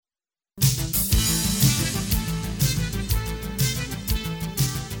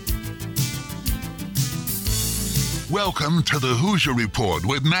Welcome to the Hoosier Report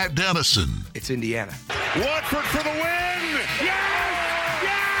with Matt Dennison. It's Indiana. Watford for the win! Yes!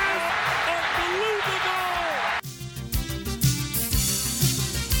 Yes! Unbelievable!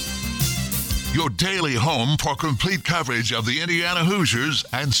 Your daily home for complete coverage of the Indiana Hoosiers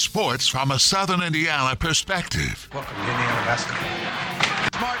and sports from a Southern Indiana perspective. Welcome to Indiana basketball.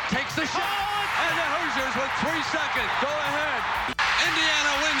 Smart takes the shot, and the Hoosiers with 3 seconds go ahead.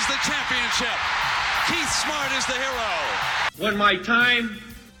 Indiana wins the championship. Keith Smart is the hero. When my time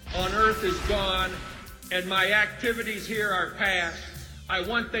on earth is gone and my activities here are past, I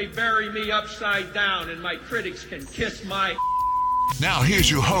want they bury me upside down and my critics can kiss my... Now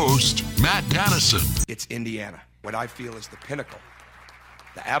here's your host, Matt Dennison. It's Indiana, what I feel is the pinnacle,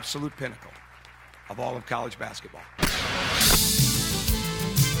 the absolute pinnacle of all of college basketball.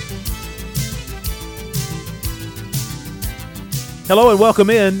 Hello and welcome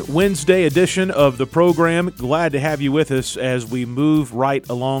in Wednesday edition of the program. Glad to have you with us as we move right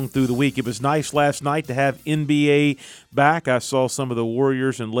along through the week. It was nice last night to have NBA back. I saw some of the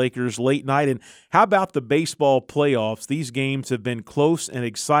Warriors and Lakers late night. And how about the baseball playoffs? These games have been close and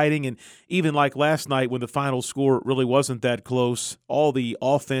exciting. And even like last night when the final score really wasn't that close, all the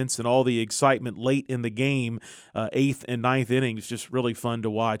offense and all the excitement late in the game, 8th and 9th innings, just really fun to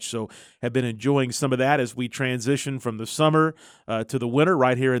watch. So have been enjoying some of that as we transition from the summer to the winter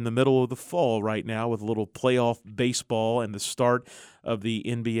right here in the middle of the fall right now with a little playoff baseball and the start of the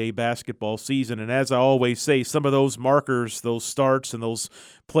NBA basketball season. And as I always say, some of those markers, those starts and those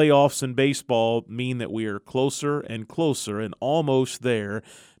playoffs in baseball mean that we are closer and closer and almost there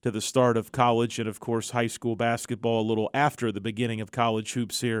to the start of college and, of course, high school basketball a little after the beginning of college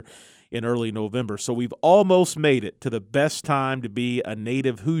hoops here in early November. So we've almost made it to the best time to be a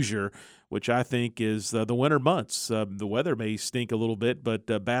native Hoosier, which I think is the winter months. The weather may stink a little bit,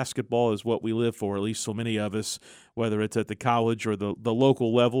 but basketball is what we live for, at least so many of us, whether it's at the college or the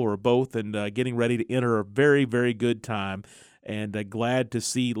local level or both, and getting ready to enter a very, very good time. And glad to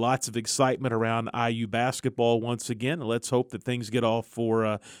see lots of excitement around IU basketball once again. Let's hope that things get off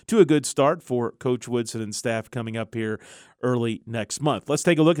to a good start for Coach Woodson and staff coming up here early next month. Let's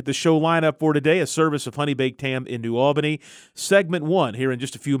take a look at the show lineup for today, a service of Honey Baked Ham in New Albany. Segment 1 here in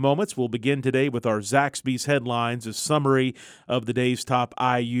just a few moments. We'll begin today with our Zaxby's headlines, a summary of the day's top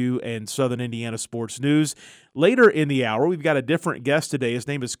IU and Southern Indiana sports news. Later in the hour, we've got a different guest today. His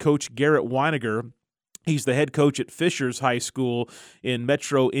name is Coach Garrett Weiniger. He's the head coach at Fishers High School in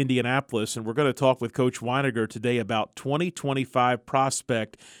Metro Indianapolis, and we're going to talk with Coach Weiniger today about 2025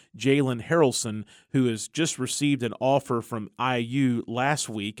 prospect Jalen Harrelson, who has just received an offer from IU last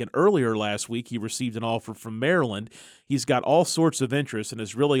week, and earlier last week he received an offer from Maryland. He's got all sorts of interest and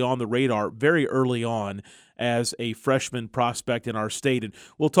is really on the radar very early on as a freshman prospect in our state. And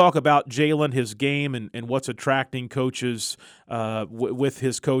we'll talk about Jalen, his game, and what's attracting coaches with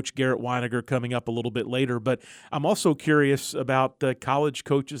his coach, Garrett Weiniger, coming up a little bit later. But I'm also curious about college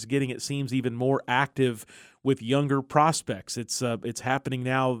coaches getting, it seems, even more active with younger prospects. It's happening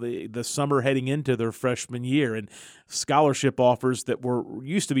now, the summer heading into their freshman year, and scholarship offers that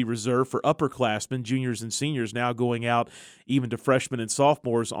used to be reserved for upperclassmen, juniors and seniors, now going out even to freshmen and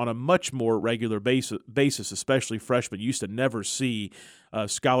sophomores on a much more regular basis, especially freshmen. Used to never see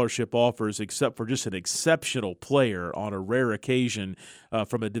scholarship offers except for just an exceptional player on a rare occasion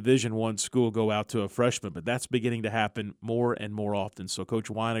from a Division I school go out to a freshman, but that's beginning to happen more and more often. So Coach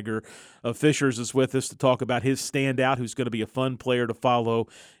Weiniger of Fishers is with us to talk about his standout, who's going to be a fun player to follow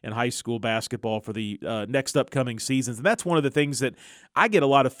in high school basketball for the next upcoming seasons. And that's one of the things that I get a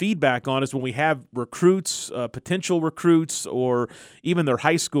lot of feedback on is when we have recruits, potential recruits, or even their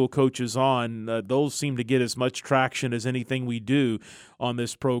high school coaches on, those seem to get as much traction as anything we do on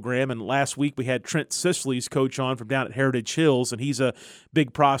this program. And last week we had Trent Sisley's coach on from down at Heritage Hills, and he's a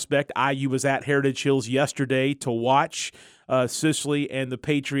big prospect. IU was at Heritage Hills yesterday to watch Sisley and the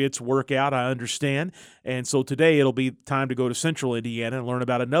Patriots work out, I understand. And so today it'll be time to go to Central Indiana and learn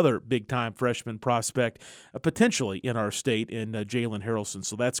about another big-time freshman prospect potentially in our state in Jalen Harrelson.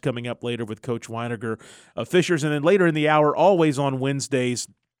 So that's coming up later with Coach Weiniger of Fishers. And then later in the hour, always on Wednesdays,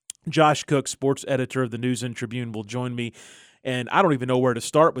 Josh Cook, sports editor of the News and Tribune, will join me. And I don't even know where to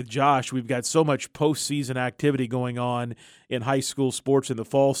start with Josh. We've got so much postseason activity going on in high school sports in the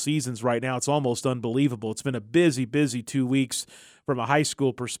fall seasons right now. It's almost unbelievable. It's been a busy 2 weeks from a high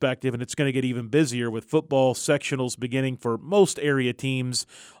school perspective, and it's going to get even busier with football sectionals beginning for most area teams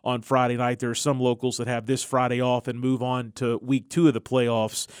on Friday night. There are some locals that have this Friday off and move on to week 2 of the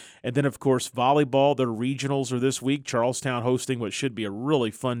playoffs. And then, of course, volleyball, their regionals are this week. Charlestown hosting what should be a really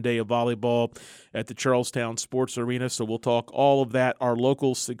fun day of volleyball at the Charlestown Sports Arena. So we'll talk all of that, our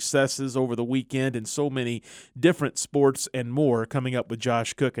local successes over the weekend, and so many different sports and more coming up with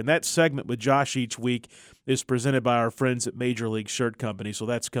Josh Cook. And that segment with Josh each week is presented by our friends at Major League Shirt Company, so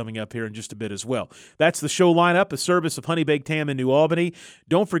that's coming up here in just a bit as well. That's the show lineup, a service of Honey Baked Ham in New Albany.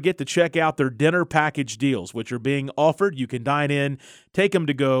 Don't forget to check out their dinner package deals, which are being offered. You can dine in, take them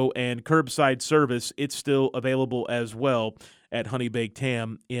to go, and curbside service. It's still available as well at Honey Baked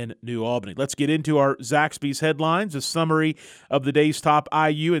Ham in New Albany. Let's get into our Zaxby's headlines, a summary of the day's top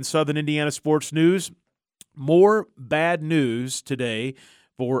IU and Southern Indiana sports news. More bad news today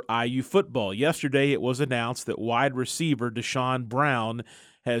for IU football. Yesterday, it was announced that wide receiver Deshaun Brown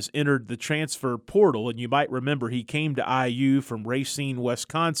has entered the transfer portal, and you might remember he came to IU from Racine,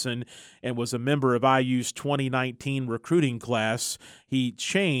 Wisconsin, and was a member of IU's 2019 recruiting class. He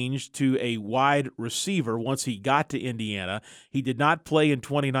changed to a wide receiver once he got to Indiana. He did not play in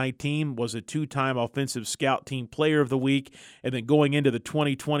 2019, was a 2-time Offensive Scout Team Player of the Week, and then going into the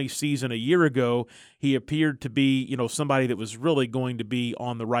 2020 season a year ago, he appeared to be, somebody that was really going to be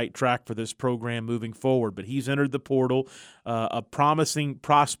on the right track for this program moving forward. But he's entered the portal, a promising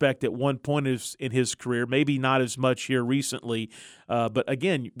prospect at one point in his career, maybe not as much here recently. But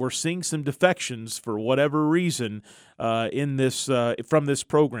again, we're seeing some defections for whatever reason in this from this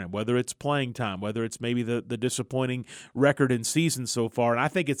program, whether it's playing time, whether it's maybe the disappointing record in season so far. And I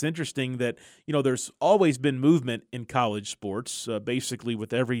think it's interesting that, there's always been movement in college sports, basically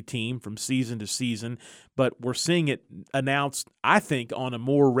with every team from season to season. But we're seeing it announced, I think, on a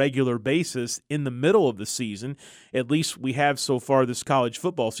more regular basis in the middle of the season. At least we have so far this college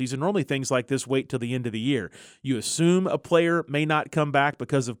football season. Normally things like this wait till the end of the year. You assume a player may not come back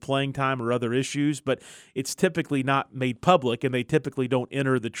because of playing time or other issues, but it's typically not made public, and they typically don't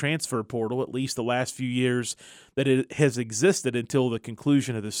enter the transfer portal, at least the last few years that it has existed until the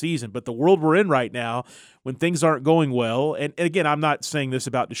conclusion of the season. But the world we're in right now, when things aren't going well, and again, I'm not saying this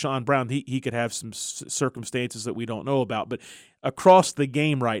about Deshaun Brown. He could have some circumstances that we don't know about, but across the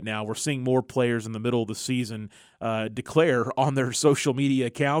game right now, we're seeing more players in the middle of the season declare on their social media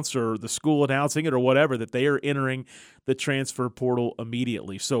accounts or the school announcing it or whatever that they are entering the transfer portal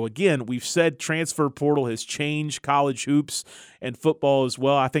immediately. So again, we've said transfer portal has changed college hoops and football as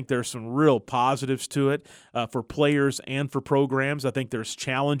well. I think there's some real positives to it for players and for programs. I think there's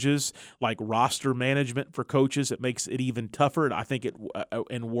challenges like roster management for coaches. It makes it even tougher. I think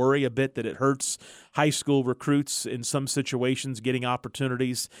and worry a bit that it hurts high school recruits in some situations getting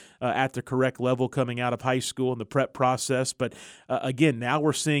opportunities at the correct level coming out of high school and the prep process. But again, now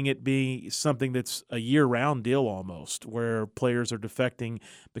we're seeing it be something that's a year-round deal almost, where players are defecting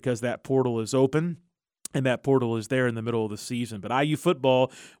because that portal is open. And that portal is there in the middle of the season. But IU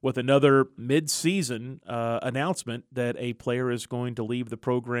football with another mid-season announcement that a player is going to leave the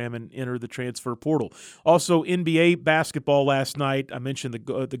program and enter the transfer portal. Also, NBA basketball last night. I mentioned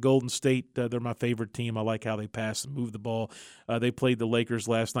the Golden State. They're my favorite team. I like how they pass and move the ball. They played the Lakers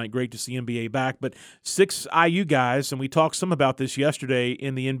last night. Great to see NBA back. But 6 IU guys, and we talked some about this yesterday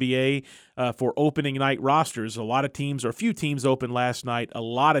in the NBA for opening night rosters. A few teams opened last night. A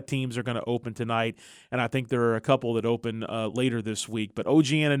lot of teams are going to open tonight. And I think there are a couple that open later this week. But OG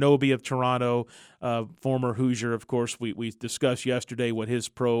Anunoby of Toronto, former Hoosier, of course, we discussed yesterday what his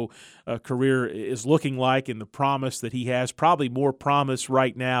pro career is looking like and the promise that he has. Probably more promise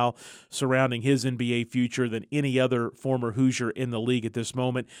right now surrounding his NBA future than any other former Hoosier in the league at this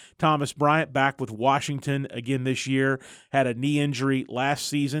moment. Thomas Bryant back with Washington again this year. Had a knee injury last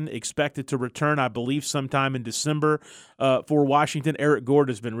season. Expected to return, I believe, sometime in December for Washington. Eric Gord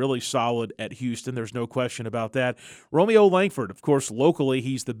has been really solid at Houston. There's no question about that. Romeo Langford, of course, locally,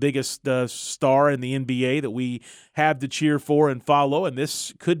 he's the biggest star in the NBA that we have to cheer for and follow, and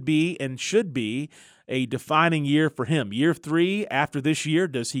this could be and should be a defining year for him. Year 3 after this year,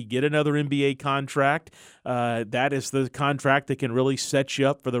 does he get another NBA contract? That is the contract that can really set you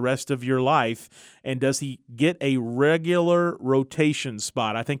up for the rest of your life. And does he get a regular rotation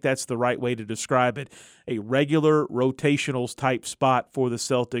spot? I think that's the right way to describe it. A regular rotational type spot for the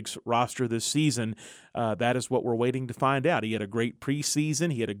Celtics roster this season. That is what we're waiting to find out. He had a great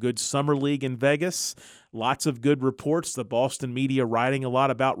preseason. He had a good summer league in Vegas. Lots of good reports. The Boston media writing a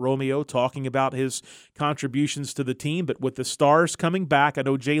lot about Romeo, talking about his contributions to the team. But with the stars coming back, I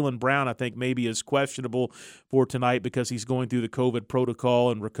know Jaylen Brown, I think, maybe is questionable schedule for tonight because he's going through the COVID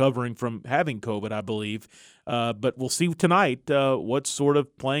protocol and recovering from having COVID, I believe. But we'll see tonight what sort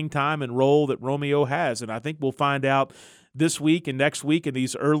of playing time and role that Romeo has, and I think we'll find out this week and next week in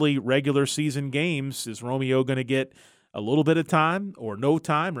these early regular season games. Is Romeo going to get a little bit of time or no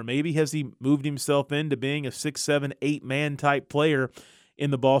time, or maybe has he moved himself into being a 6, 7, 8-man type player in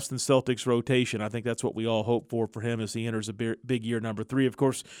the Boston Celtics rotation? I think that's what we all hope for him as he enters a big year number 3. Of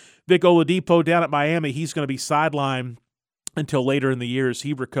course, Vic Oladipo down at Miami, he's going to be sidelined until later in the year as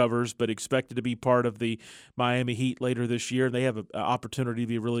he recovers, but expected to be part of the Miami Heat later this year. And they have an opportunity to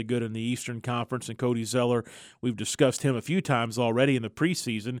be really good in the Eastern Conference. And Cody Zeller, we've discussed him a few times already in the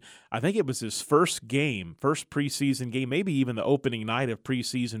preseason. I think it was his first preseason game, maybe even the opening night of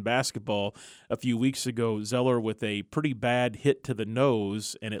preseason basketball a few weeks ago. Zeller with a pretty bad hit to the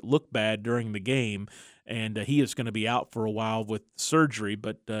nose, and it looked bad during the game. And he is going to be out for a while with surgery,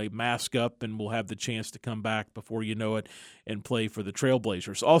 but mask up and will have the chance to come back before you know it and play for the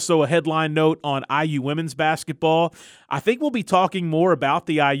Trailblazers. Also, a headline note on IU women's basketball. I think we'll be talking more about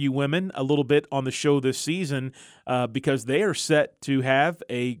the IU women a little bit on the show this season because they are set to have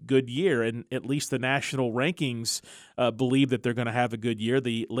a good year, and at least the national rankings believe that they're going to have a good year.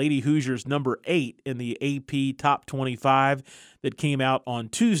 The Lady Hoosiers number 8 in the AP Top 25 that came out on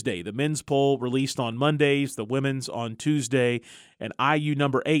Tuesday. The men's poll released on Mondays, the women's on Tuesday, and IU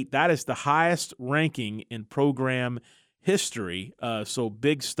number 8. That is the highest ranking in program history. So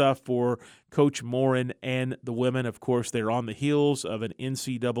big stuff for Coach Morin and the women. Of course, they're on the heels of an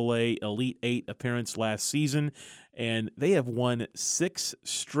NCAA Elite 8 appearance last season, and they have won 6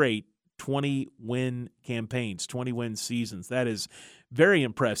 straight 20-win campaigns, 20-win seasons. That is very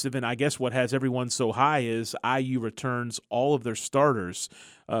impressive, and I guess what has everyone so high is IU returns all of their starters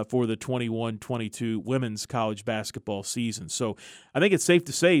for the 21-22 women's college basketball season. So I think it's safe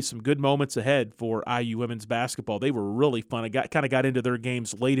to say some good moments ahead for IU women's basketball. They were really fun. I kind of got into their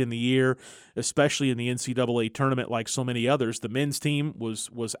games late in the year, especially in the NCAA tournament like so many others. The men's team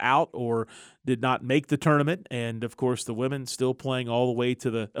was out or did not make the tournament, and, of course, the women still playing all the way to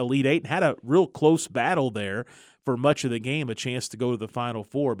the Elite 8 and had a real close battle there for much of the game, a chance to go to the Final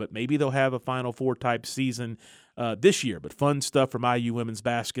Four, but maybe they'll have a Final Four type season this year. But fun stuff from IU women's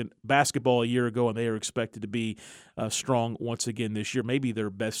basketball a year ago, and they are expected to be strong once again this year, maybe their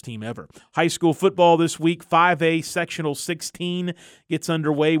best team ever. High school football this week, 5A Sectional 16 gets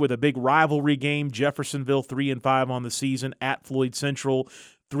underway with a big rivalry game. Jeffersonville 3-5 on the season, at Floyd Central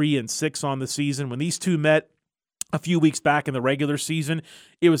 3-6 on the season. When these two met a few weeks back in the regular season,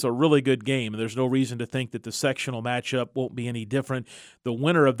 it was a really good game, and there's no reason to think that the sectional matchup won't be any different. The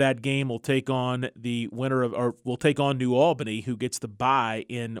winner of that game will take on New Albany, who gets the bye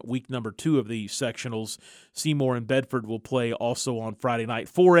in week number 2 of the sectionals. Seymour and Bedford will play also on Friday night.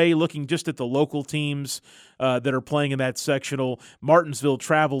 4A, looking just at the local teams that are playing in that sectional, Martinsville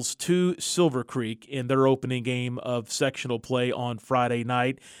travels to Silver Creek in their opening game of sectional play on Friday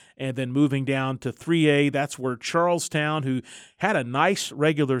night. And then moving down to 3A, that's where Charlestown, who had a nice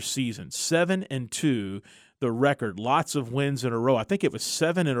regular season, 7-2, the record, lots of wins in a row. I think it was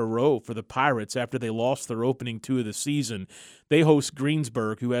 7 in a row for the Pirates after they lost their opening 2 of the season. They host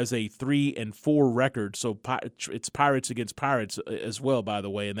Greensburg, who has a 3-4 record, so it's Pirates against Pirates as well, by the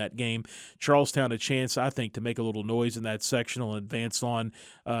way, in that game. Charlestown a chance, I think, to make a little noise in that sectional and advance on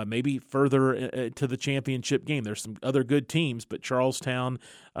maybe further to the championship game. There's some other good teams, but Charlestown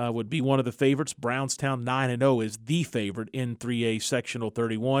would be one of the favorites. Brownstown 9-0 is the favorite in 3A Sectional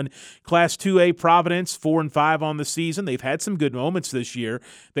 31. Class 2A Providence 4-5 on the season. They've had some good moments this year.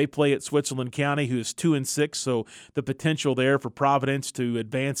 They play at Switzerland County, who is 2-6, so the potential there for Providence to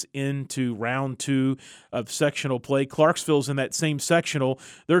advance into round 2 of sectional play. Clarksville's in that same sectional.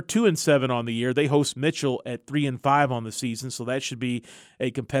 They're 2-7 on the year. They host Mitchell at 3-5 on the season, so that should be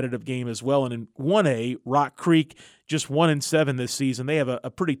a competitive game as well. And in 1A, Rock Creek just 1-7 this season. They have a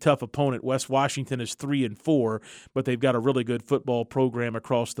pretty tough opponent. West Washington is 3-4, but they've got a really good football program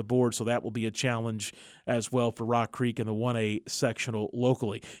across the board, so that will be a challenge as well for Rock Creek in the 1A sectional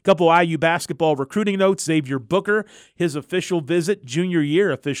locally. A couple IU basketball recruiting notes. Xavier Booker, his official visit, junior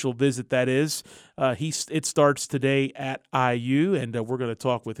year official visit, that is. It starts today at IU, and we're going to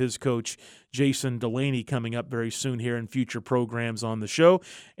talk with his coach, Jason Delaney, coming up very soon here in future programs on the show.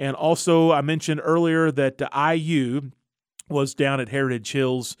 And also, I mentioned earlier that IU was down at Heritage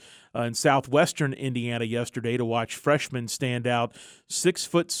Hills in southwestern Indiana yesterday to watch freshman standout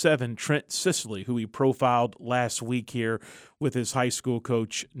 6'7" Trent Sisley, who he profiled last week here with his high school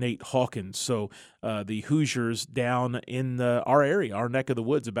coach, Nate Hawkins. So the Hoosiers down in our area, our neck of the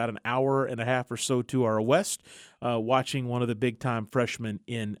woods, about an hour and a half or so to our west, watching one of the big-time freshmen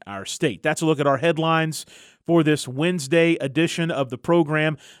in our state. That's a look at our headlines for this Wednesday edition of the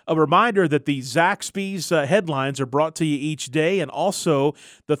program. A reminder that the Zaxby's headlines are brought to you each day, and also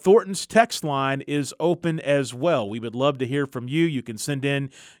the Thornton's text line is open as well. We would love to hear from you. You can send in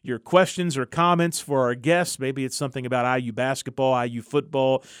your questions or comments for our guests. Maybe it's something about IU basketball, IU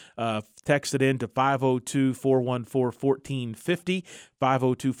football. Text it in to 502-414-1450,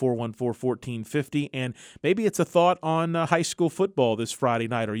 502-414-1450, and maybe it's a thought on high school football this Friday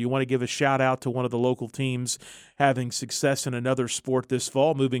night, or you want to give a shout-out to one of the local teams having success in another sport this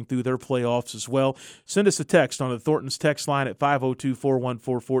fall, moving through their playoffs as well. Send us a text on the Thornton's text line at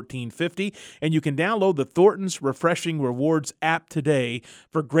 502-414-1450, and you can download the Thornton's Refreshing Rewards app today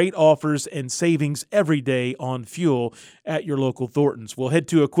for great offers and savings every day on fuel at your local Thornton's. We'll head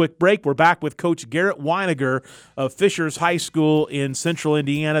to a quick break. We're back with Coach Garrett Weiniger of Fishers High School in central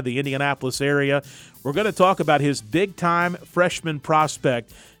Indiana, the Indianapolis area. We're going to talk about his big-time freshman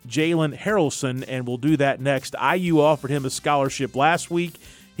prospect, Jalen Harrelson, and we'll do that next. IU offered him a scholarship last week.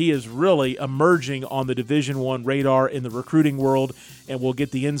 He is really emerging on the Division I radar in the recruiting world, and we'll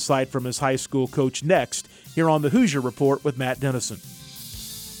get the insight from his high school coach next here on the Hoosier Report with Matt Dennison.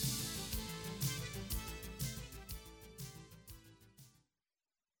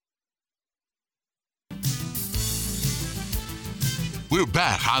 We're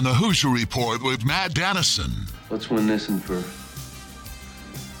back on the Hoosier Report with Matt Dennison. Let's win this one for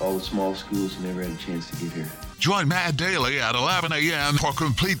all the small schools who never had a chance to get here. Join Matt daily at 11 a.m. for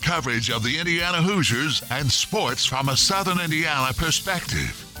complete coverage of the Indiana Hoosiers and sports from a Southern Indiana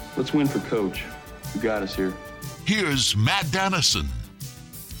perspective. Let's win for Coach, who got us here. Here's Matt Dennison.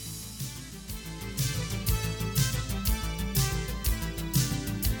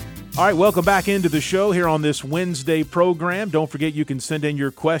 All right, welcome back into the show here on this Wednesday program. Don't forget you can send in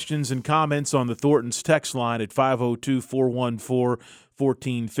your questions and comments on the Thornton's text line at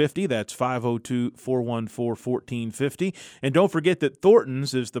 502-414-1450. That's 502-414-1450. And don't forget that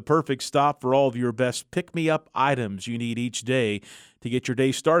Thornton's is the perfect stop for all of your best pick-me-up items you need each day to get your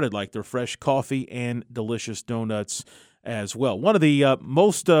day started, like their fresh coffee and delicious donuts as well. One of the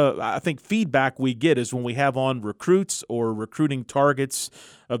most, I think, feedback we get is when we have on recruits or recruiting targets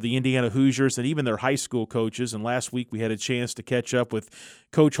of the Indiana Hoosiers and even their high school coaches. And last week we had a chance to catch up with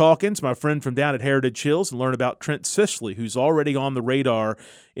Coach Hawkins, my friend from down at Heritage Hills, and learn about Trent Sisley, who's already on the radar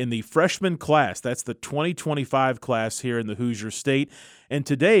in the freshman class. That's the 2025 class here in the Hoosier State. And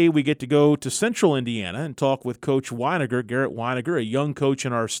today we get to go to central Indiana and talk with Coach Weiniger, Garrett Weiniger, a young coach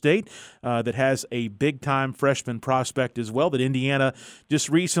in our state that has a big-time freshman prospect as well that Indiana just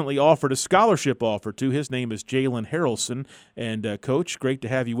recently offered a scholarship offer to. His name is Jalen Harrelson. And, Coach, great to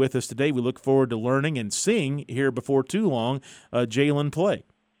have you with us today. We look forward to learning and seeing here before too long Jalen play.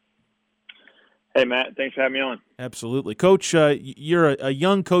 Hey, Matt. Thanks for having me on. Absolutely. Coach, you're a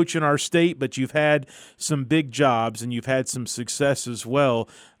young coach in our state, but you've had some big jobs and you've had some success as well.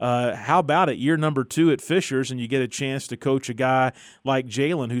 How about it? Year number 2 at Fishers, and you get a chance to coach a guy like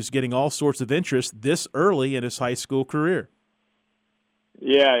Jalen who's getting all sorts of interest this early in his high school career.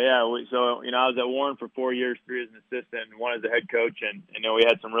 Yeah. I was at Warren for 4 years, 3 as an assistant, and 1 as a head coach, and we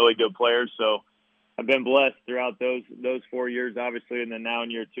had some really good players. So I've been blessed throughout those 4 years, obviously, and then now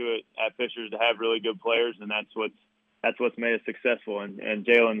in year 2 at Fishers to have really good players, and that's what's made us successful. And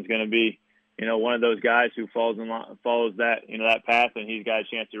Jalen's going to be, one of those guys who follows that that path, and he's got a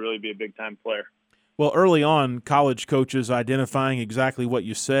chance to really be a big time player. Well, early on, college coaches identifying exactly what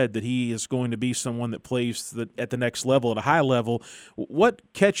you said, that he is going to be someone that plays at the next level, at a high level. What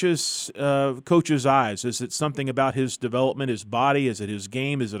catches coaches' eyes? Is it something about his development, his body? Is it his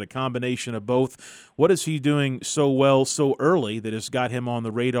game? Is it a combination of both? What is he doing so well so early that has got him on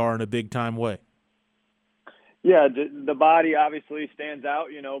the radar in a big-time way? Yeah, the body obviously stands out,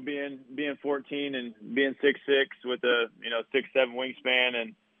 being 14 and being 6'6" with a 6'7" wingspan,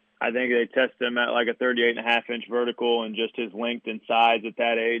 and I think they tested him at like a 38.5-inch vertical, and just his length and size at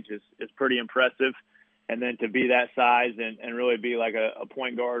that age is pretty impressive. And then to be that size and really be like a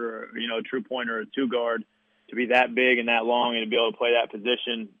point guard or, a true point or a 2 guard, to be that big and that long and to be able to play that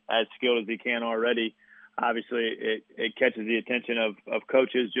position as skilled as he can already, obviously it catches the attention of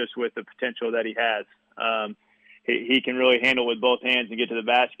coaches just with the potential that he has. He can really handle with both hands and get to the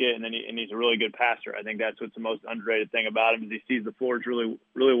basket, and he's a really good passer. I think that's what's the most underrated thing about him, is he sees the floors really,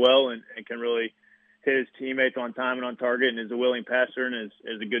 really well and can really hit his teammates on time and on target, and is a willing passer and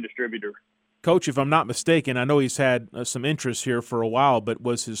is a good distributor. Coach, if I'm not mistaken, I know he's had some interest here for a while, but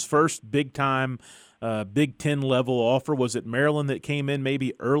was his first big-time Big Ten level offer, was it Maryland that came in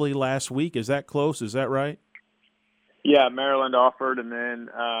maybe early last week? Is that close? Is that right? Yeah, Maryland offered, and then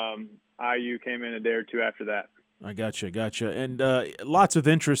IU came in a day or two after that. I gotcha. And lots of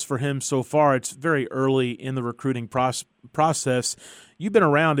interest for him so far. It's very early in the recruiting process. You've been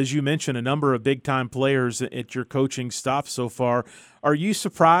around, as you mentioned, a number of big-time players at your coaching staff so far. Are you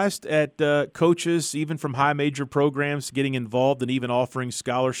surprised at coaches, even from high major programs, getting involved and even offering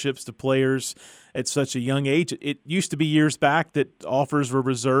scholarships to players at such a young age? It used to be years back that offers were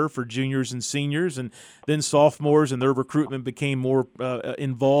reserved for juniors and seniors, and then sophomores and their recruitment became more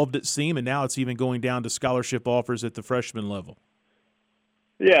involved, it seemed, and now it's even going down to scholarship offers at the freshman level.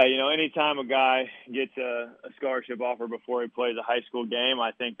 Yeah, anytime a guy gets a scholarship offer before he plays a high school game,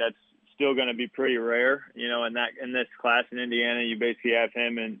 I think that's still going to be pretty rare. In this class in Indiana, you basically have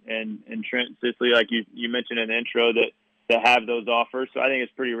him and Trent Sisley, like you mentioned in the intro, that have those offers. So I think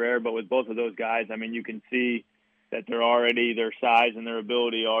it's pretty rare. But with both of those guys, I mean, you can see that their size and their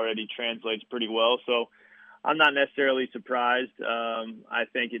ability already translates pretty well. So I'm not necessarily surprised. I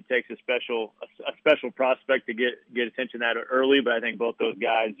think it takes a special prospect to get attention that early, but I think both those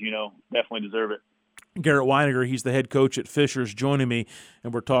guys, definitely deserve it. Garrett Weiniger, he's the head coach at Fisher's, joining me,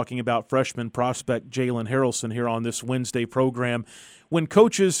 and we're talking about freshman prospect Jalen Harrelson here on this Wednesday program. When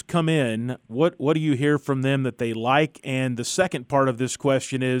coaches come in, what do you hear from them that they like? And the second part of this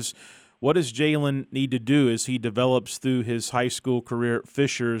question is, what does Jalen need to do as he develops through his high school career at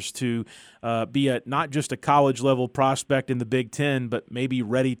Fisher's to be not just a college-level prospect in the Big Ten, but maybe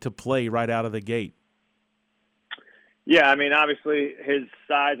ready to play right out of the gate? Yeah, I mean, obviously his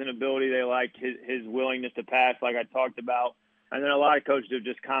size and ability, they like his willingness to pass, like I talked about. And then a lot of coaches have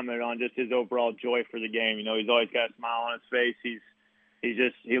just commented on just his overall joy for the game. He's always got a smile on his face.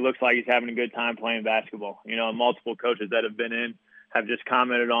 He looks like he's having a good time playing basketball. Multiple coaches that have been in have just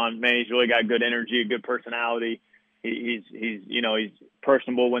commented on, man, he's really got good energy, a good personality. He's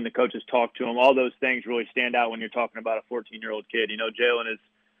personable when the coaches talk to him. All those things really stand out when you're talking about a 14-year-old kid. Jalen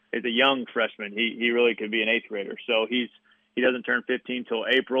is a young freshman. He really could be an eighth grader. So he doesn't turn 15 till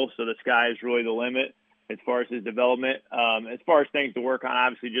April. So the sky is really the limit as far as his development. As far as things to work on,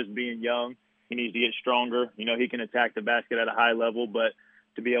 obviously just being young, he needs to get stronger. He can attack the basket at a high level, but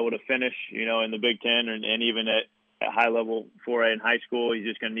to be able to finish, in the Big Ten and even at high level 4A in high school, he's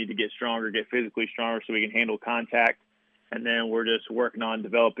just going to need to get stronger, get physically stronger so he can handle contact. And then we're just working on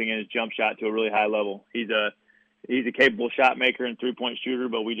developing his jump shot to a really high level. He's a capable shot maker and three-point shooter,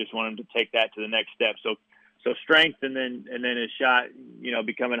 but we just want him to take that to the next step. So strength and then his shot,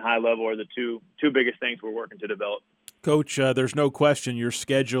 becoming high level are the two biggest things we're working to develop. Coach, there's no question your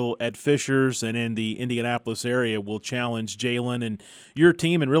schedule at Fisher's and in the Indianapolis area will challenge Jalen and your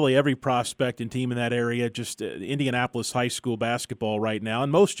team and really every prospect and team in that area. Just Indianapolis high school basketball right now,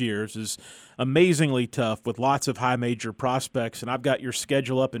 and most years, is amazingly tough with lots of high major prospects. And I've got your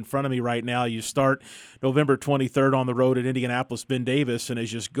schedule up in front of me right now. You start November 23rd on the road at Indianapolis Ben Davis, and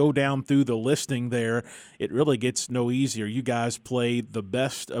as you just go down through the listing there, it really gets no easier. You guys play the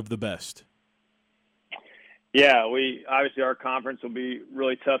best of the best. Yeah, obviously our conference will be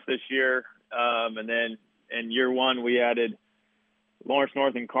really tough this year. And then in year one, we added Lawrence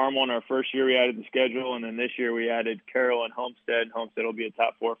North and Carmel. In our first year, we added the schedule. And then this year we added Carroll and Homestead. Homestead will be a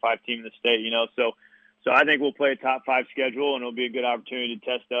top 4 or 5 team in the state, So I think we'll play a top 5 schedule, and it'll be a good opportunity to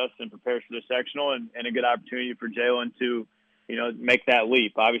test us and prepare us for the sectional and a good opportunity for Jalen to, make that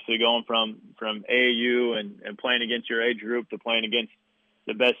leap. Obviously going from AAU and playing against your age group to playing against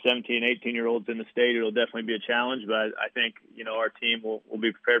the best 17, 18-year-olds in the state, it'll definitely be a challenge, but I think, our team will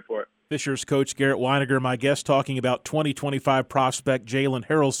be prepared for it. Fisher's coach Garrett Weiniger, my guest, talking about 2025 prospect Jalen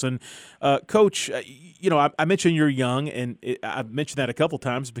Harrelson. Coach, I mentioned you're young, and I've mentioned that a couple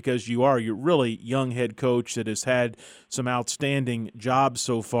times because you're really young head coach that has had some outstanding jobs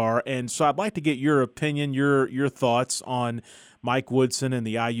so far. And so I'd like to get your opinion, your thoughts on Mike Woodson and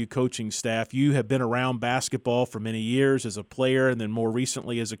the IU coaching staff. You have been around basketball for many years as a player and then more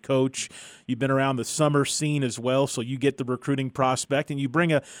recently as a coach. You've been around the summer scene as well, so you get the recruiting prospect, and you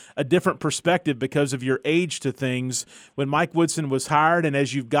bring a different perspective because of your age to things. When Mike Woodson was hired, and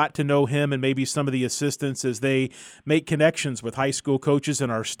as you've got to know him and maybe some of the assistants as they make connections with high school coaches in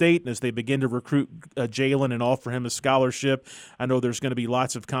our state and as they begin to recruit Jalen and offer him a scholarship, I know there's going to be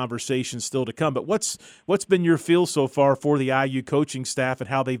lots of conversations still to come. But what's been your feel so far for the IU coaching staff and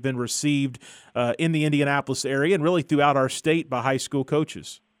how they've been received in the Indianapolis area and really throughout our state by high school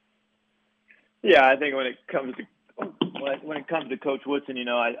coaches? Yeah, I think when it comes to when it comes to Coach Woodson,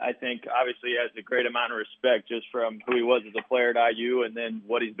 I think obviously he has a great amount of respect just from who he was as a player at IU and then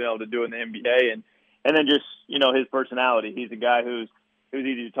what he's been able to do in the NBA and then just, his personality. He's a guy who's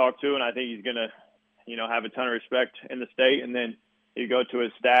easy to talk to, and I think he's going to, have a ton of respect in the state. And then you go to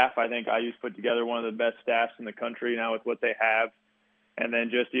his staff. I think IU's put together one of the best staffs in the country now with what they have. And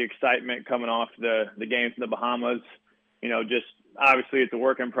then just the excitement coming off the games in the Bahamas, just obviously it's a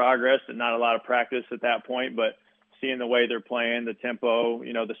work in progress and not a lot of practice at that point, but seeing the way they're playing, the tempo,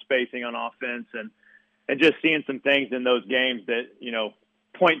 the spacing on offense, and just seeing some things in those games that,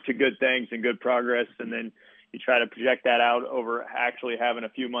 point to good things and good progress. And then you try to project that out over actually having a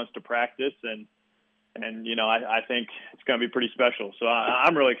few months to practice. And I think it's going to be pretty special. So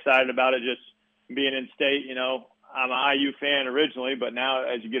I'm really excited about it, just being in state. I'm an IU fan originally, but now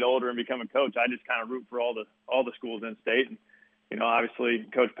as you get older and become a coach, I just kind of root for all the schools in state. And, obviously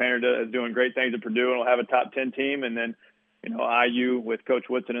Coach Painter is doing great things at Purdue and will have a top 10 team. And then, IU with Coach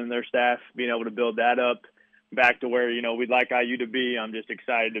Woodson and their staff being able to build that up back to where, we'd like IU to be. I'm just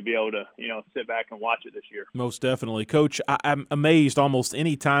excited to be able to, sit back and watch it this year. Most definitely. Coach, I'm amazed almost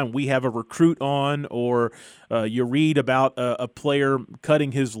any time we have a recruit on or you read about a player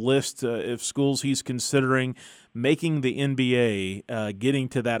cutting his list of schools he's considering. Making the NBA, getting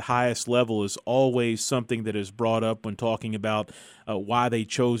to that highest level is always something that is brought up when talking about why they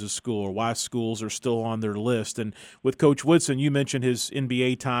chose a school or why schools are still on their list. And with Coach Woodson, you mentioned his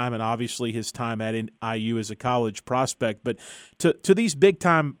NBA time and obviously his time at IU as a college prospect. But to these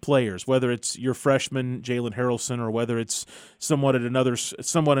big-time players, whether it's your freshman, Jalen Harrelson, or whether it's someone in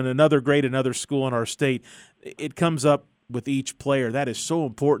another grade, another school in our state, it comes up with each player. That is so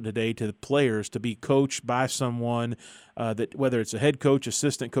important today to the players to be coached by someone that, whether it's a head coach,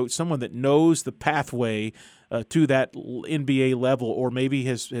 assistant coach, someone that knows the pathway to that NBA level or maybe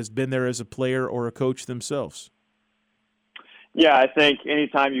has been there as a player or a coach themselves. Yeah, I think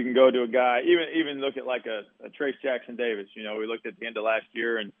anytime you can go to a guy, even look at like a Trace Jackson Davis. We looked at the end of last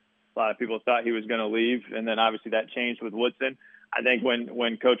year and a lot of people thought he was going to leave, and then obviously that changed with Woodson. I think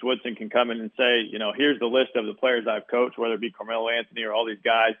when Coach Woodson can come in and say, here's the list of the players I've coached, whether it be Carmelo Anthony or all these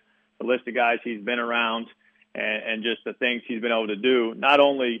guys, the list of guys he's been around and just the things he's been able to do, not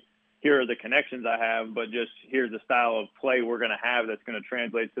only here are the connections I have, but just here's the style of play we're going to have that's going to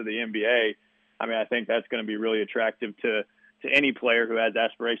translate to the NBA. I mean, I think that's going to be really attractive to any player who has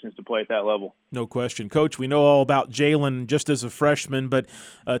aspirations to play at that level. No question. Coach, we know all about Jalen just as a freshman, but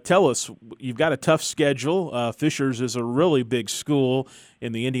tell us, you've got a tough schedule. Fishers is a really big school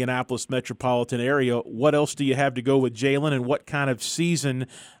in the Indianapolis metropolitan area. What else do you have to go with Jalen, and what kind of season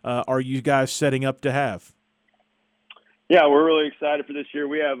are you guys setting up to have? Yeah, we're really excited for this year.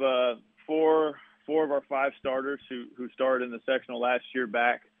 We have four of our 5 starters who started in the sectional last year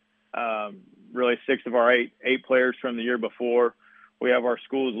back. Really 6 of our eight players from the year before. We have our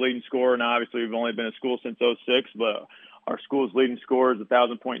school's leading scorer, and obviously we've only been a school since 2006, but our school's leading scorer is a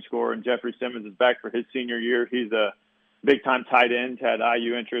 1,000-point scorer, and Jeffrey Simmons is back for his senior year. He's a big-time tight end, had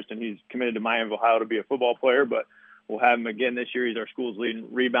IU interest, and he's committed to Miami of Ohio to be a football player, but we'll have him again this year. He's our school's leading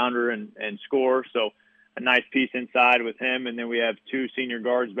rebounder and scorer, so a nice piece inside with him. And then we have 2 senior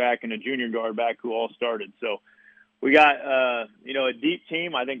guards back and a junior guard back who all started. So we got, a deep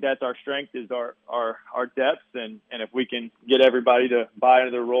team. I think that's our strength is our depth. And if we can get everybody to buy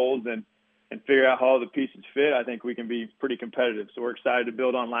into their roles and figure out how all the pieces fit, I think we can be pretty competitive. So we're excited to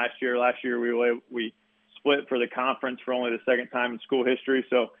build on last year. Last year we split for the conference for only the second time in school history.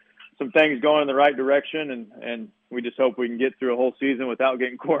 So some things going in the right direction, and we just hope we can get through a whole season without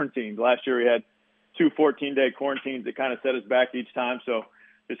getting quarantined. Last year we had 2 14-day quarantines that kind of set us back each time. So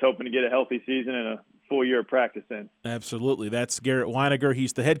just hoping to get a healthy season and a full year of practice in. Absolutely. That's Garrett Weiniger.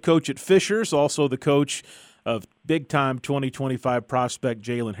 He's the head coach at Fishers, also the coach of big-time 2025 prospect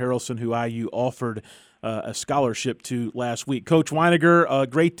Jalen Harrelson, who IU offered a scholarship to last week. Coach Weiniger,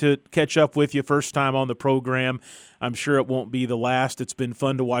 great to catch up with you. First time on the program. I'm sure it won't be the last. It's been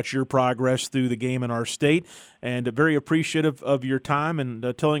fun to watch your progress through the game in our state, and very appreciative of your time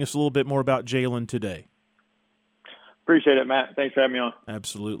and telling us a little bit more about Jalen today. Appreciate it, Matt. Thanks for having me on.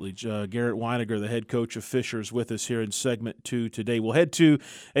 Absolutely. Garrett Weiniger, the head coach of Fishers, with us here in segment 2 today. We'll head to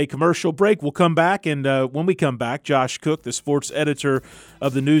a commercial break. We'll come back, and when we come back, Josh Cook, the sports editor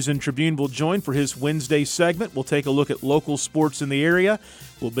of the News and Tribune, will join for his Wednesday segment. We'll take a look at local sports in the area.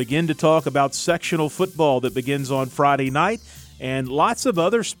 We'll begin to talk about sectional football that begins on Friday night, and lots of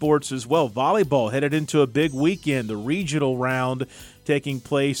other sports as well. Volleyball headed into a big weekend, the regional round taking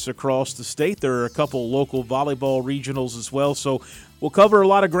place across the state. There are a couple local volleyball regionals as well, so we'll cover a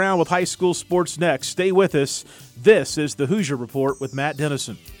lot of ground with high school sports next. Stay with us. This is the Hoosier Report with Matt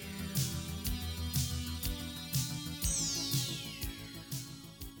Dennison.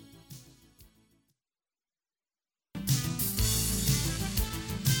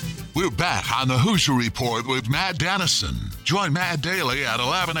 We're back on the Hoosier Report with Matt Dennison. Join Matt daily at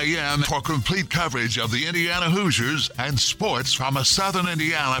 11 a.m. for complete coverage of the Indiana Hoosiers and sports from a Southern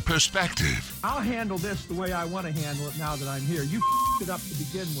Indiana perspective. I'll handle this the way I want to handle it now that I'm here. You it up to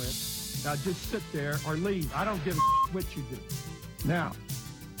begin with. Now just sit there or leave. I don't give a what you do. Now,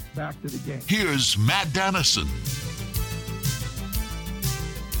 back to the game. Here's Matt Dennison.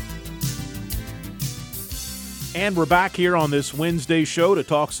 And we're back here on this Wednesday show to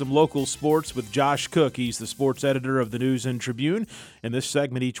talk some local sports with Josh Cook. He's the sports editor of the News and Tribune. And this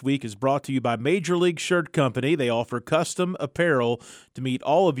segment each week is brought to you by Major League Shirt Company. They offer custom apparel to meet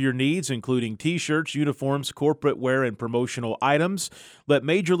all of your needs, including T-shirts, uniforms, corporate wear, and promotional items. Let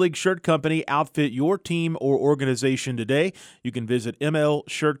Major League Shirt Company outfit your team or organization today. You can visit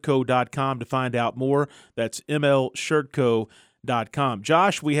mlshirtco.com to find out more. That's mlshirtco.com.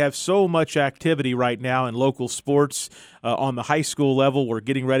 Josh, we have so much activity right now in local sports on the high school level. We're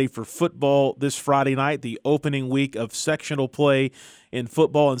getting ready for football this Friday night, the opening week of sectional play in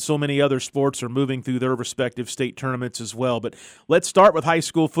football, and so many other sports are moving through their respective state tournaments as well. But let's start with high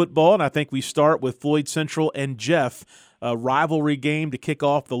school football, and I think we start with Floyd Central and Jeff, a rivalry game to kick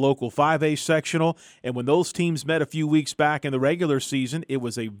off the local 5A sectional. And when those teams met a few weeks back in the regular season, it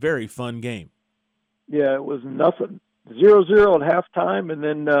was a very fun game. Yeah, it was nothing. 0-0 at halftime, and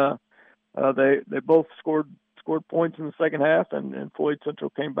then they both scored points in the second half, and Floyd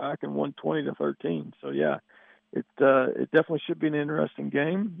Central came back and won 20-13. So yeah, it definitely should be an interesting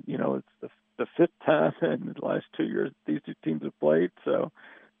game. You know, it's the fifth time in the last 2 years these two teams have played, so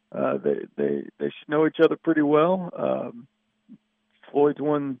they should know each other pretty well. Floyd's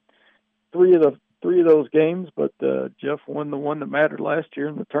won three of those games, but Jeff won the one that mattered last year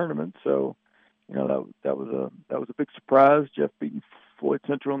in the tournament. So, you know, that was a big surprise. Jeff beating Floyd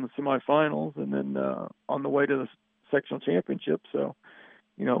Central in the semifinals, and then on the way to the sectional championship. So,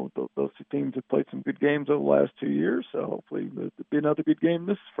 you know, those two teams have played some good games over the last 2 years. So hopefully there'll be another good game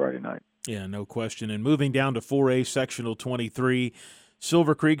this Friday night. Yeah, no question. And moving down to 4A sectional 23,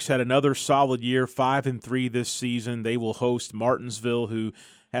 Silver Creek's had another solid year, 5-3 this season. They will host Martinsville, who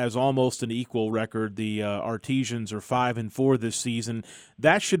has almost an equal record. The Artesians are 5-4 this season.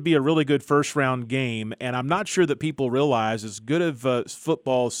 That should be a really good first-round game, and I'm not sure that people realize as good of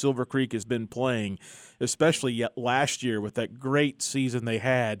football as Silver Creek has been playing, especially last year with that great season they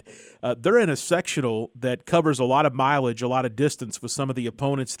had. They're in a sectional that covers a lot of mileage, a lot of distance with some of the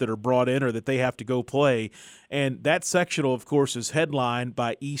opponents that are brought in or that they have to go play. And that sectional, of course, is headlined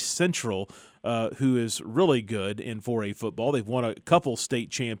by East Central, who is really good in 4A football. They've won a couple state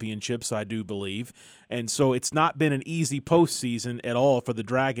championships, I do believe. And so it's not been an easy postseason at all for the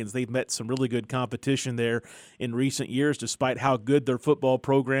Dragons. They've met some really good competition there in recent years, despite how good their football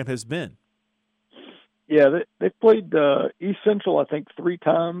program has been. Yeah, they've played East Central, I think, 3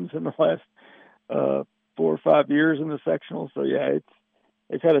 times in the last 4 or 5 years in the sectional. So, yeah,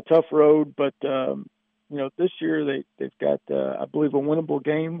 it's had a tough road. But, you know, this year they've got, I believe, a winnable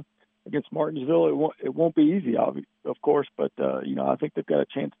game against Martinsville. It won't be easy, of course, but, you know, I think they've got a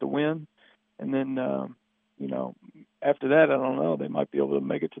chance to win. And then, you know, after that, I don't know. They might be able to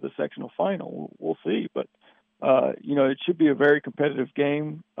make it to the sectional final. We'll see. But, you know, it should be a very competitive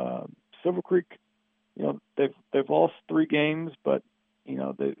game. Silver Creek, you know, they've lost 3 games, but you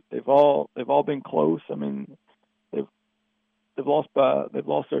know they've all been close. I mean, they've lost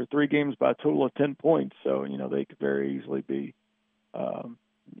their 3 games by a total of 10 points. So you know they could very easily be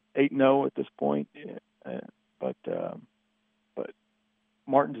 8-0 at this point. But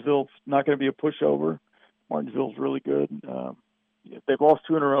Martinsville's not going to be a pushover. Martinsville's really good. They've lost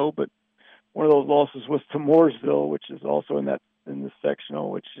 2 in a row, but one of those losses was to Mooresville, which is also in the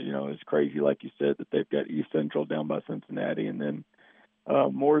sectional, which, you know, is crazy, like you said, that they've got East Central down by Cincinnati, and then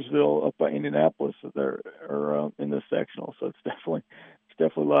Mooresville up by Indianapolis are in the sectional. So it's definitely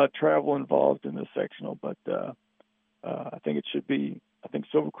a lot of travel involved in this sectional. But I think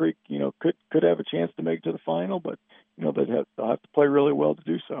Silver Creek, you know, could have a chance to make it to the final, but you know they'll have to play really well to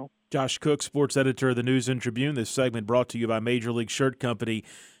do so. Josh Cook, sports editor of the News and Tribune. This segment brought to you by Major League Shirt Company.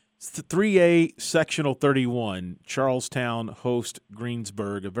 3A Sectional 31, Charlestown host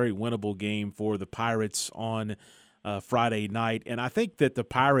Greensburg, a very winnable game for the Pirates on Friday night. And I think that the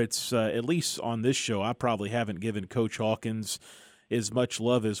Pirates, at least on this show, I probably haven't given Coach Hawkins as much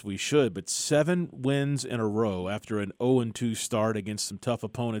love as we should, but 7 wins in a row after an 0-2 start against some tough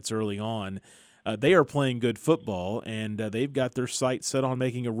opponents early on. They are playing good football, and they've got their sights set on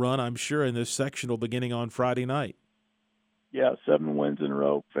making a run, I'm sure, in this sectional beginning on Friday night. Yeah, 7 wins in a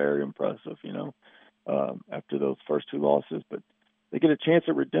row, very impressive, you know, after those first 2 losses. But they get a chance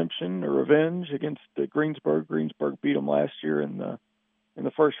at redemption or revenge against Greensburg. Greensburg beat them last year in the in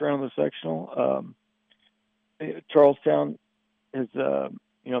the first round of the sectional. Charlestown is,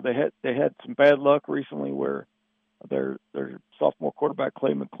 they had some bad luck recently where their sophomore quarterback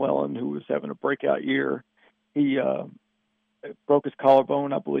Clay McClellan, who was having a breakout year, he broke his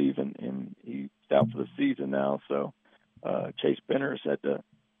collarbone, I believe, and he's out for the season now. So Chase Benners had to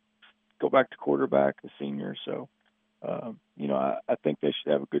go back to quarterback, the senior. So I think they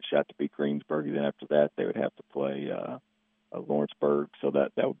should have a good shot to beat Greensburg. And then after that, they would have to play Lawrenceburg. So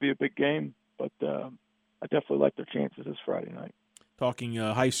that would be a big game. But I definitely like their chances this Friday night. Talking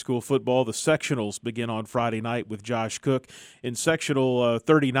high school football, the sectionals begin on Friday night with Josh Cook. In sectional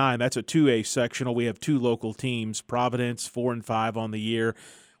 39, that's a 2A sectional. We have two local teams, Providence 4-5 on the year,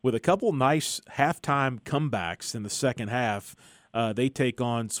 with a couple nice halftime comebacks in the second half. They take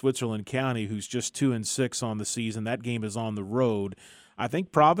on Switzerland County, who's just 2-6 on the season. That game is on the road. I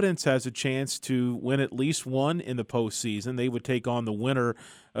think Providence has a chance to win at least one in the postseason. They would take on the winner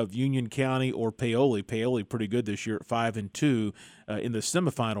of Union County or Paoli. Paoli pretty good this year at 5-2 in the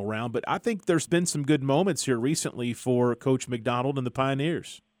semifinal round. But I think there's been some good moments here recently for Coach McDonald and the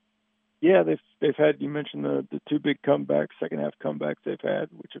Pioneers. Yeah, they've had, you mentioned the two big comebacks, second half comebacks they've had,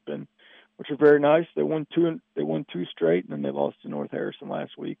 which are very nice. They won two straight, and then they lost to North Harrison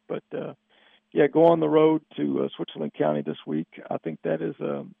last week. But go on the road to Switzerland County this week. I think that is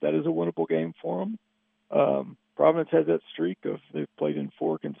a winnable game for them. Providence has that streak of they've played in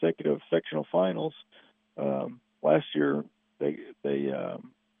 4 consecutive sectional finals. Last year they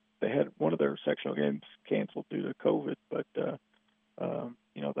had one of their sectional games canceled due to COVID, but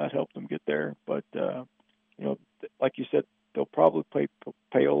that helped them get there. But like you said, they'll probably play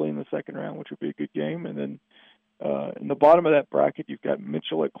Paoli in the second round, which would be a good game, and then. In the bottom of that bracket, you've got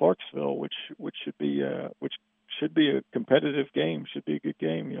Mitchell at Clarksville, which should be a competitive game. Should be a good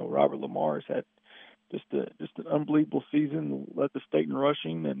game. Robert Lamar has had just an unbelievable season, led the state in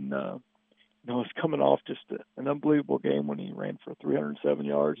rushing, and is coming off just an unbelievable game when he ran for 307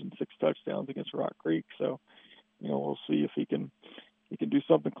 yards and 6 touchdowns against Rock Creek. So, we'll see if he can do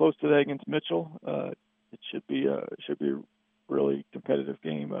something close to that against Mitchell. It should be a really competitive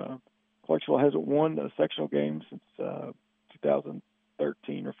game. Clarksville hasn't won a sectional game since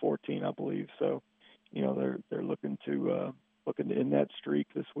 2013 or 14, I believe. So, they're looking to end that streak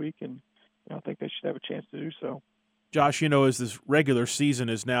this week, and I think they should have a chance to do so. Josh, as this regular season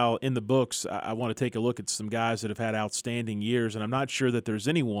is now in the books, I want to take a look at some guys that have had outstanding years, and I'm not sure that there's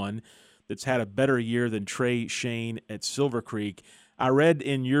anyone that's had a better year than Trey Shane at Silver Creek. I read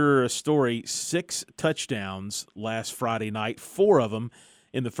in your story 6 touchdowns last Friday night, 4 of them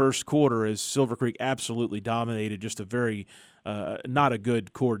in the first quarter, as Silver Creek absolutely dominated just a very not a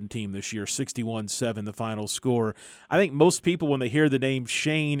good Corden team this year, 61-7 the final score. I think most people, when they hear the name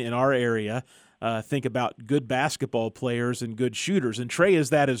Shane in our area, think about good basketball players and good shooters, and Trey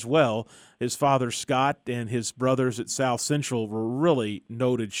is that as well. His father, Scott, and his brothers at South Central were really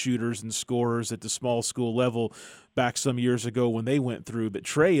noted shooters and scorers at the small school level back some years ago when they went through. But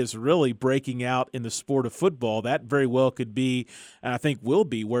Trey is really breaking out in the sport of football. That very well could be, and I think will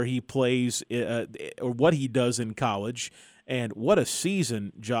be, where he plays or what he does in college. And what a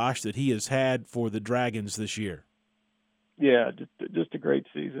season, Josh, that he has had for the Dragons this year. Yeah, just a great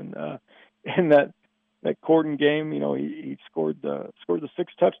season. And that Corden game, he scored the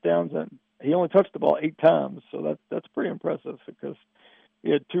 6 touchdowns, and he only touched the ball 8 times. So that's pretty impressive because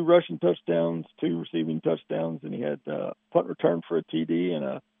he had 2 rushing touchdowns, 2 receiving touchdowns, and he had a punt return for a TD and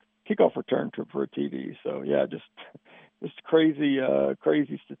a kickoff return for a TD. So yeah, just crazy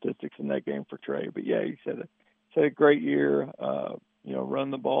statistics in that game for Trey. But yeah, he had a great year.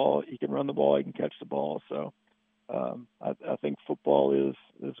 Run the ball. He can run the ball. He can catch the ball. So. I think football is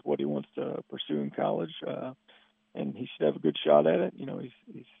what he wants to pursue in college, and he should have a good shot at it.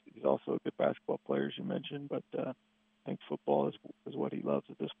 He's also a good basketball player, as you mentioned, but I think football is what he loves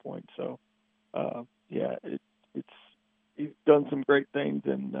at this point. So, he's done some great things,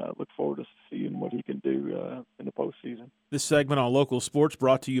 and look forward to seeing what he can do in the postseason. This segment on local sports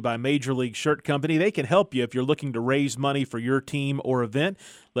brought to you by Major League Shirt Company. They can help you if you're looking to raise money for your team or event.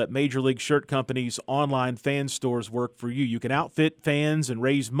 Let Major League Shirt Company's online fan stores work for you. You can outfit fans and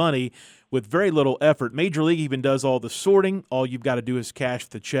raise money with very little effort. Major League even does all the sorting. All you've got to do is cash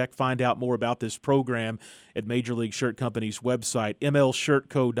the check. Find out more about this program at Major League Shirt Company's website,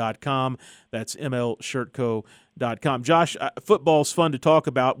 mlshirtco.com. That's mlshirtco.com. Josh, football's fun to talk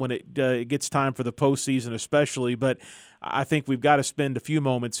about when it gets time for the postseason especially, but I think we've got to spend a few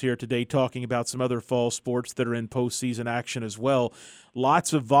moments here today talking about some other fall sports that are in postseason action as well.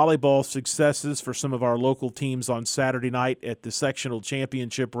 Lots of volleyball successes for some of our local teams on Saturday night at the sectional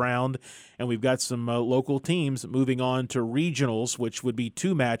championship round, and we've got some local teams moving on to regionals, which would be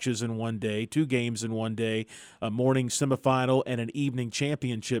 2 matches in one day, 2 games in one day, a morning semifinal and an evening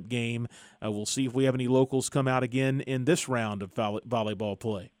championship game. We'll see if we have any locals come out again in this round of volleyball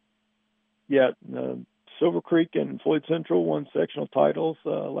play. Yeah, Silver Creek and Floyd Central won sectional titles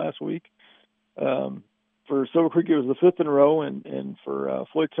last week. For Silver Creek, it was the 5th in a row, and for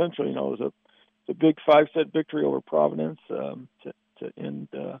Floyd Central, it was a big 5-set victory over Providence to end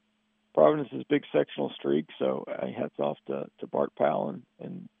Providence's big sectional streak. So hats off to Bart Powell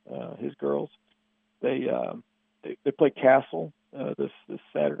and his girls. They play Castle this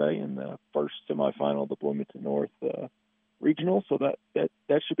Saturday in the first semifinal of the Bloomington North regional. So that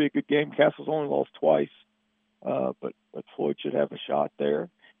should be a good game. Castle's only lost twice, but Floyd should have a shot there.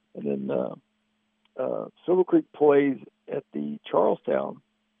 And then Silver Creek plays at the Charlestown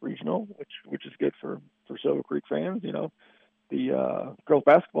regional, which is good for Silver Creek fans. The girls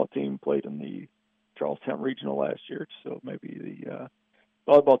basketball team played in the Charlestown regional last year, so maybe the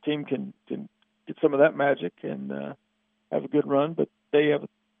volleyball team can get some of that magic and have a good run. But they have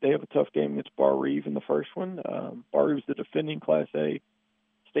a tough game against Bar Reeve in the first one. Bar Reeve's the defending Class A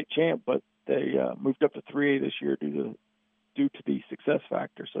state champ, but they moved up to 3A this year due to the success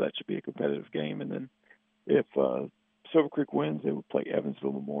factor, so that should be a competitive game. And then if Silver Creek wins, they would play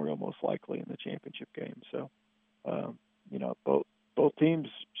Evansville Memorial most likely in the championship game. So, both teams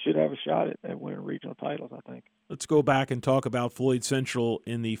should have a shot at winning regional titles, I think. Let's go back and talk about Floyd Central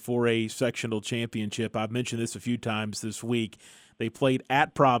in the 4A sectional championship. I've mentioned this a few times this week. They played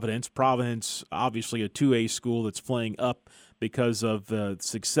at Providence. Providence, obviously a 2A school that's playing up because of the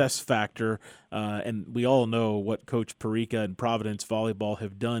success factor. And we all know what Coach Perica and Providence Volleyball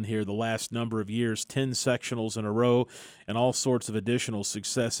have done here the last number of years, 10 sectionals in a row and all sorts of additional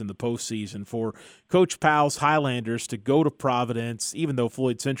success in the postseason. For Coach Powell's Highlanders to go to Providence, even though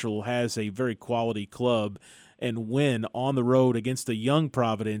Floyd Central has a very quality club, and win on the road against a young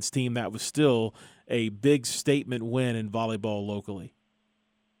Providence team, that was still a big statement win in volleyball locally.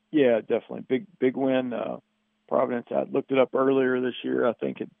 Yeah, definitely. Big win. Providence, I looked it up earlier this year. I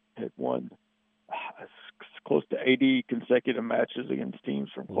think it had won close to 80 consecutive matches against teams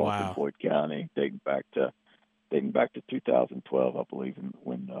from Clark and Floyd County, dating back to 2012, I believe,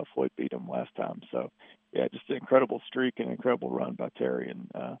 when Floyd beat them last time. So, yeah, just an incredible streak and an incredible run by Terry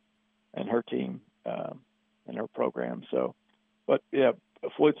and her team. In her program. So, but yeah,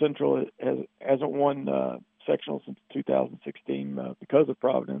 Floyd Central hasn't won sectional since 2016 because of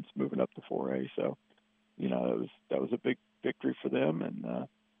Providence moving up to 4A. So, that was a big victory for them, and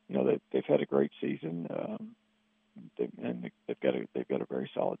they've had a great season, they've got a very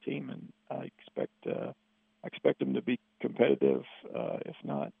solid team, and I expect them to be competitive, if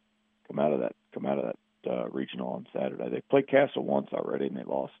not come out of that regional on Saturday. They played Castle once already, and they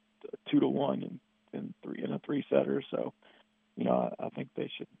lost 2-1 in a 3-setter. So, I think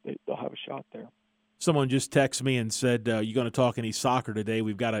they'll have a shot there. Someone just texted me and said, you going to talk any soccer today?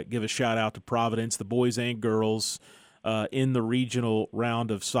 We've got to give a shout-out to Providence, the boys and girls, in the regional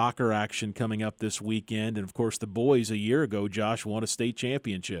round of soccer action coming up this weekend. And, of course, the boys a year ago, Josh, won a state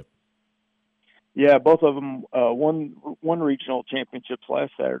championship. Yeah, both of them won regional championships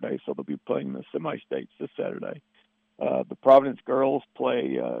last Saturday, so they'll be playing the semi-states this Saturday. The Providence girls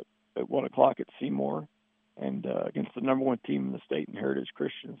play at 1 o'clock at Seymour, and against the number 1 team in the state, in Heritage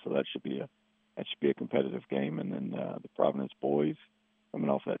Christian. So that should be a competitive game. And then the Providence boys, coming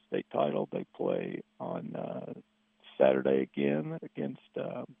off that state title, they play on Saturday again against.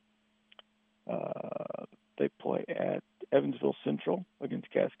 They play at Evansville Central against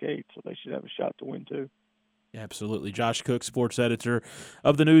Cascade, so they should have a shot to win too. Absolutely. Josh Cook, sports editor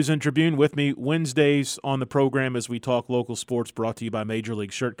of the News and Tribune, with me Wednesdays on the program as we talk local sports, brought to you by Major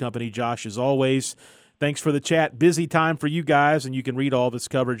League Shirt Company. Josh, as always, thanks for the chat. Busy time for you guys, and you can read all this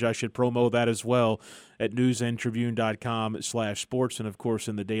coverage. I should promo that as well at newsandtribune.com/sports, and, of course,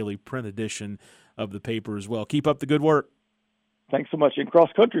 in the daily print edition of the paper as well. Keep up the good work. Thanks so much. And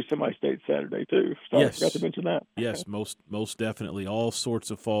cross-country semi-state Saturday, too. Sorry, yes. I forgot to mention that. Yes, most definitely. All sorts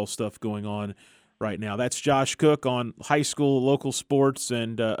of fall stuff going on right now. That's Josh Cook on high school local sports,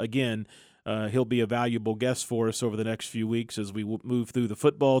 and again, he'll be a valuable guest for us over the next few weeks as we move through the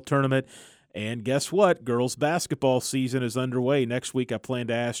football tournament. And guess what? Girls basketball season is underway. Next week I plan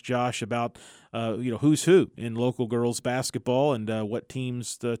to ask Josh about who's who in local girls basketball and what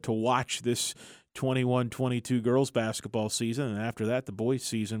teams to watch this 21-22 girls basketball season. And after that, the boys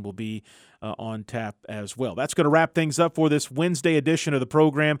season will be on tap as well. That's going to wrap things up for this Wednesday edition of the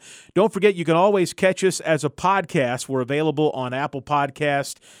program. Don't forget, you can always catch us as a podcast. We're available on Apple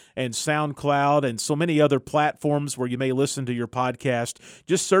Podcast and SoundCloud and so many other platforms where you may listen to your podcast.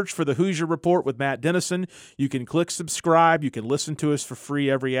 Just search for the Hoosier Report with Matt Dennison. You can click subscribe. You can listen to us for free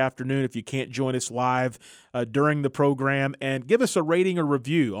every afternoon if you can't join us live during the program. And give us a rating or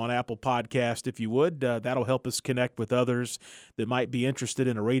review on Apple Podcast if you would. That'll help us connect with others that might be interested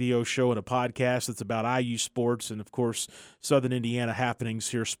in a radio show and a podcast that's about IU sports and, of course, Southern Indiana happenings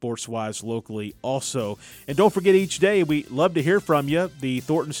here sports-wise locally also. And don't forget, each day we love to hear from you. The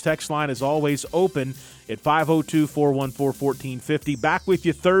Thornton's text line is always open at 502-414-1450. Back with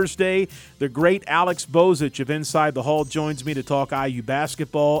you Thursday. The great Alex Bozich of Inside the Hall joins me to talk IU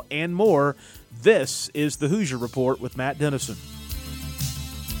basketball and more. This is the Hoosier Report with Matt Dennison.